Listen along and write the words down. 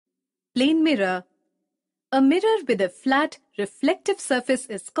Plane mirror. A mirror with a flat, reflective surface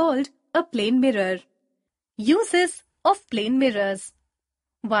is called a plane mirror. Uses of plane mirrors.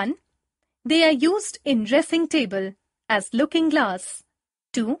 1. They are used in dressing table as looking glass.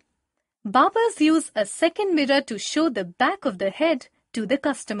 2. Barbers use a second mirror to show the back of the head to the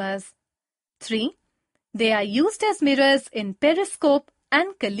customers. 3. They are used as mirrors in periscope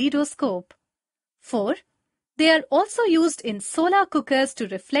and kaleidoscope. 4. They are also used in solar cookers to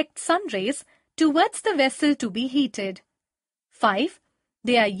reflect sun rays towards the vessel to be heated. 5.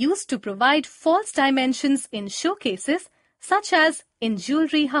 They are used to provide false dimensions in showcases such as in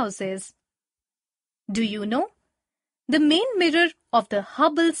jewelry houses. Do you know? The main mirror of the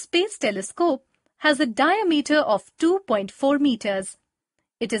Hubble Space Telescope has a diameter of 2.4 meters.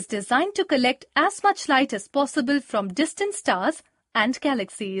 It is designed to collect as much light as possible from distant stars and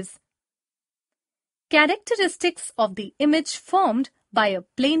galaxies. Characteristics of the image formed by a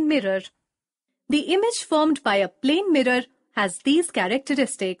plane mirror. The image formed by a plane mirror has these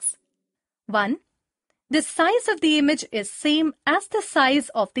characteristics. 1. The size of the image is same as the size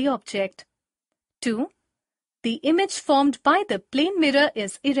of the object. 2. The image formed by the plane mirror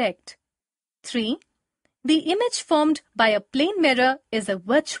is erect. 3. The image formed by a plane mirror is a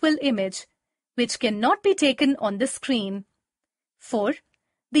virtual image, which cannot be taken on the screen. 4.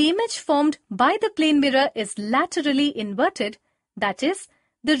 The image formed by the plane mirror is laterally inverted, that is,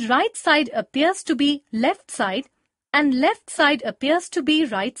 the right side appears to be left side and left side appears to be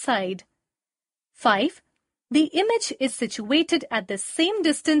right side. 5. The image is situated at the same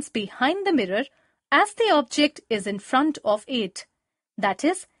distance behind the mirror as the object is in front of it. That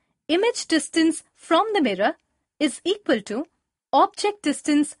is, image distance from the mirror is equal to object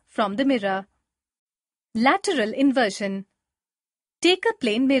distance from the mirror. Lateral inversion. Take a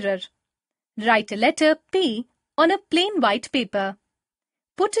plane mirror. Write a letter P on a plain white paper.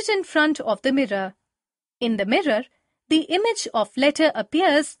 Put it in front of the mirror. In the mirror, the image of letter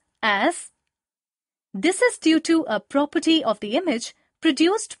appears as. This is due to a property of the image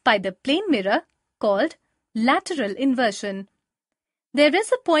produced by the plane mirror called lateral inversion. There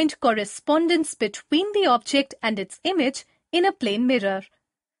is a point correspondence between the object and its image in a plane mirror.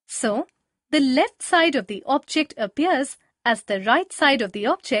 So, the left side of the object appears as the right side of the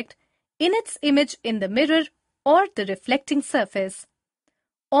object in its image in the mirror or the reflecting surface.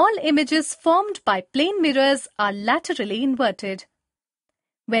 All images formed by plane mirrors are laterally inverted.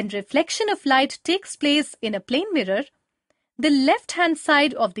 When reflection of light takes place in a plane mirror, the left-hand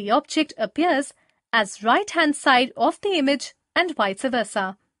side of the object appears as right-hand side of the image and vice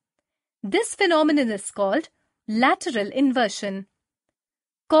versa. This phenomenon is called lateral inversion.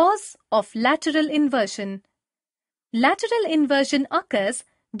 Cause of lateral inversion. Lateral inversion occurs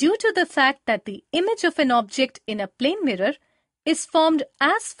due to the fact that the image of an object in a plane mirror is formed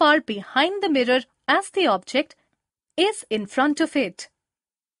as far behind the mirror as the object is in front of it.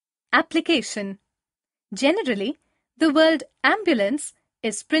 Application. Generally, the word ambulance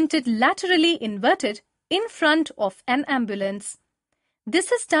is printed laterally inverted in front of an ambulance. This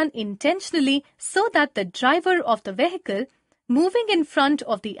is done intentionally so that the driver of the vehicle moving in front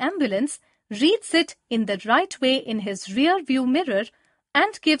of the ambulance reads it in the right way in his rear view mirror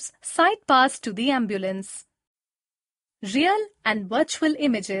and gives side pass to the ambulance. Real and virtual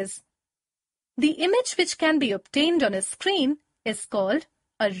images. The image which can be obtained on a screen is called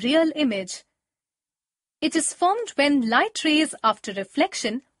a real image. It is formed when light rays after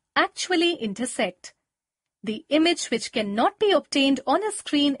reflection actually intersect. The image which cannot be obtained on a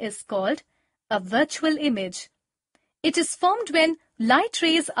screen is called a virtual image. It is formed when light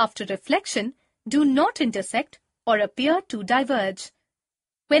rays after reflection do not intersect or appear to diverge.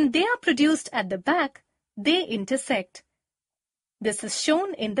 When they are produced at the back, they intersect. This is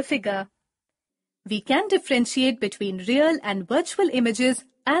shown in the figure. We can differentiate between real and virtual images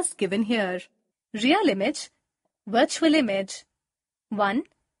as given here. Real image, virtual image. 1.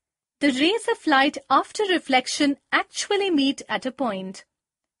 The rays of light after reflection actually meet at a point.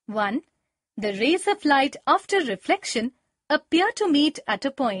 1. The rays of light after reflection appear to meet at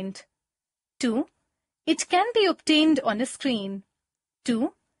a point. 2. It can be obtained on a screen.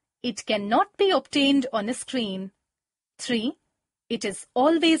 2. It cannot be obtained on a screen. 3. It is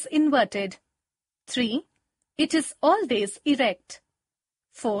always inverted. 3. It is always erect.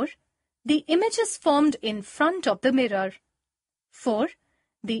 4. The image is formed in front of the mirror. 4.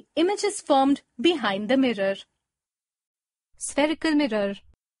 The image is formed behind the mirror. Spherical mirror.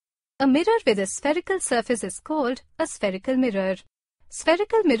 A mirror with a spherical surface is called a spherical mirror.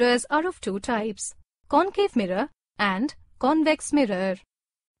 Spherical mirrors are of two types, concave mirror and convex mirror.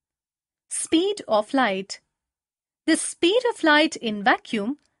 Speed of light. The speed of light in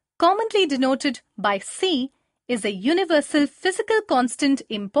vacuum commonly denoted by C, is a universal physical constant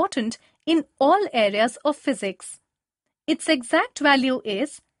important in all areas of physics. Its exact value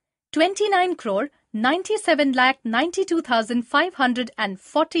is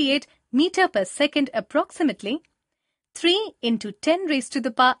 29,97,92,548 meter per second approximately, 3 into 10 raised to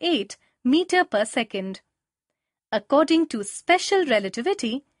the power 8 meter per second. According to special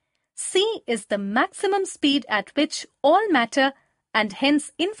relativity, c is the maximum speed at which all matter and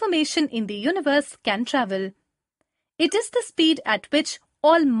hence information in the universe can travel. It is the speed at which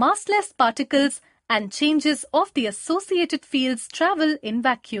all massless particles and changes of the associated fields travel in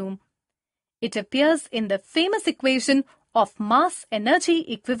vacuum. It appears in the famous equation of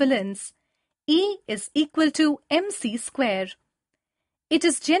mass-energy equivalence. E is equal to mc square. It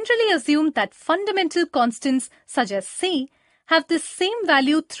is generally assumed that fundamental constants such as c have the same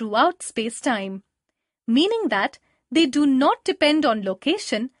value throughout space-time, meaning that they do not depend on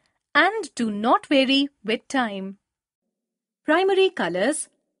location and do not vary with time. Primary colors,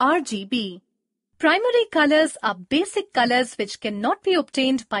 RGB. Primary colors are basic colors which cannot be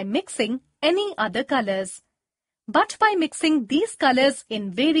obtained by mixing any other colors. But by mixing these colors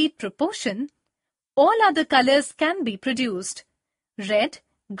in varied proportion, all other colors can be produced. Red,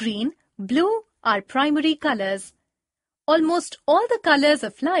 green, blue are primary colors. Almost all the colors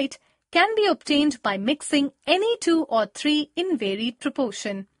of light can be obtained by mixing any 2 or 3 in varied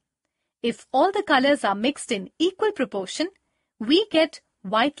proportion. If all the colors are mixed in equal proportion, we get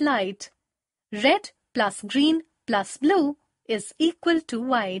white light. Red plus green plus blue is equal to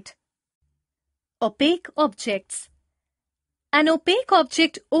white. Opaque objects. An opaque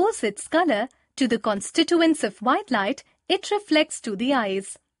object owes its color to the constituents of white light it reflects to the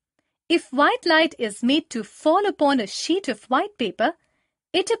eyes. If white light is made to fall upon a sheet of white paper,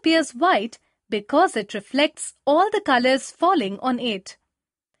 it appears white because it reflects all the colors falling on it.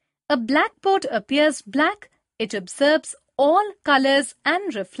 A blackboard appears black, it absorbs all colors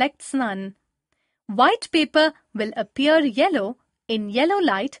and reflects none. White paper will appear yellow in yellow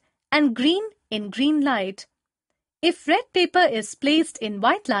light and green in green light. If red paper is placed in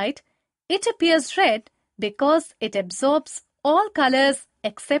white light, it appears red because it absorbs all colors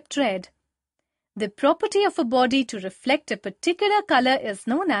except red. The property of a body to reflect a particular color is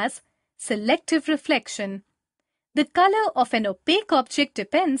known as selective reflection. The color of an opaque object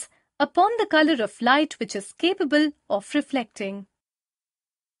depends upon the color of light which is capable of reflecting.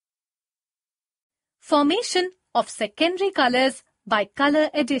 Formation of secondary colors by color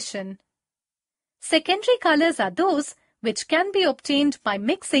addition. Secondary colors are those which can be obtained by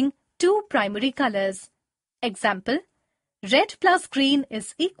mixing 2 primary colors. Example, red plus green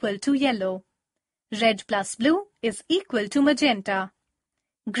is equal to yellow. Red plus blue is equal to magenta.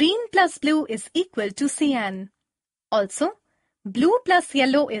 Green plus blue is equal to cyan. Also, blue plus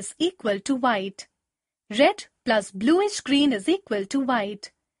yellow is equal to white. Red plus bluish green is equal to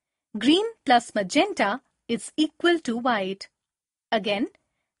white. Green plus magenta is equal to white. Again,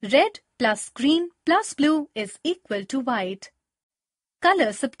 red plus green plus blue is equal to white.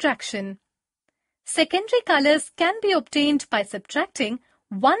 Color subtraction. Secondary colors can be obtained by subtracting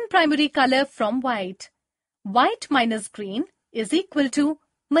one primary color from white. White minus green is equal to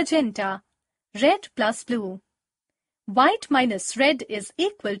magenta, red plus blue. White minus red is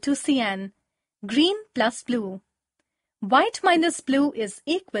equal to cyan, green plus blue. White minus blue is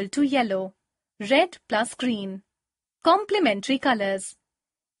equal to yellow, red plus green. Complementary colors.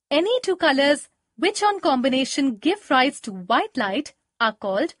 Any 2 colors which on combination give rise to white light are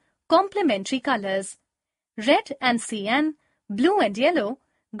called complementary colors. Red and cyan, blue and yellow,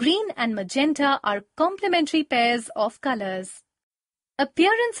 green and magenta are complementary pairs of colors.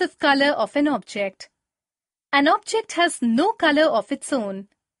 Appearance of color of an object. An object has no color of its own.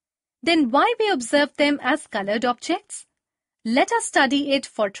 Then why we observe them as colored objects? Let us study it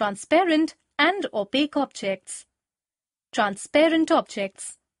for transparent and opaque objects. Transparent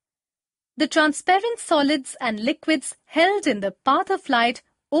objects. The transparent solids and liquids held in the path of light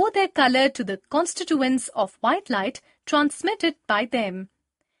owe their color to the constituents of white light transmitted by them.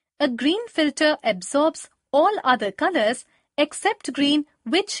 A green filter absorbs all other colors except green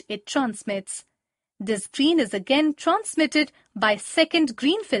which it transmits. This green is again transmitted by second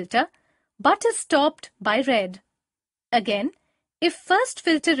green filter but is stopped by red. Again, if first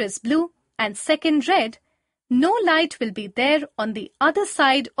filter is blue and second red, no light will be there on the other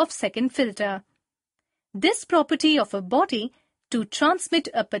side of second filter. This property of a body to transmit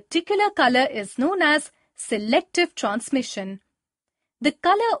a particular color is known as selective transmission. The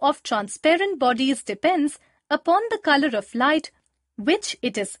color of transparent bodies depends upon the color of light which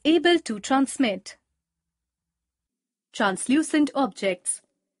it is able to transmit. Translucent objects.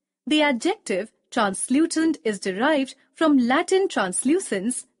 The adjective translucent is derived from Latin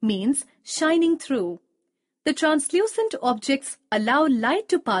translucens, means shining through. The translucent objects allow light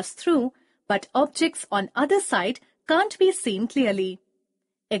to pass through, but objects on other side can't be seen clearly.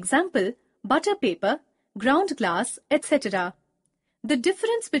 Example, butter paper, ground glass, etc. The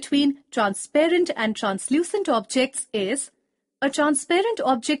difference between transparent and translucent objects is a transparent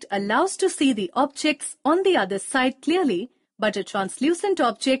object allows to see the objects on the other side clearly, but a translucent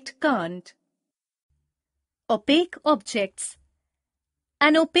object can't. Opaque objects.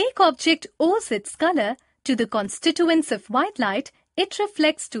 An opaque object owes its color to the constituents of white light it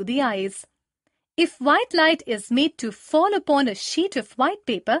reflects to the eyes. If white light is made to fall upon a sheet of white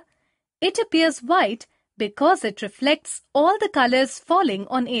paper, it appears white because it reflects all the colors falling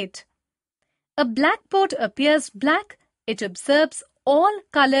on it. A blackboard appears black, it absorbs all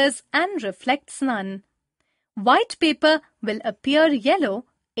colors and reflects none. White paper will appear yellow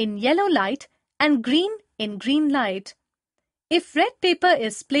in yellow light and green in green light. If red paper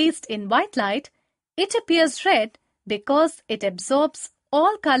is placed in white light, it appears red because it absorbs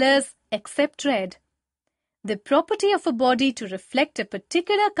all colors except red. The property of a body to reflect a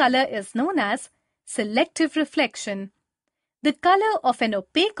particular color is known as selective reflection. The color of an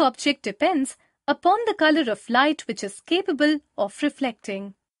opaque object depends upon the color of light which is capable of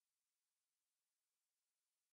reflecting.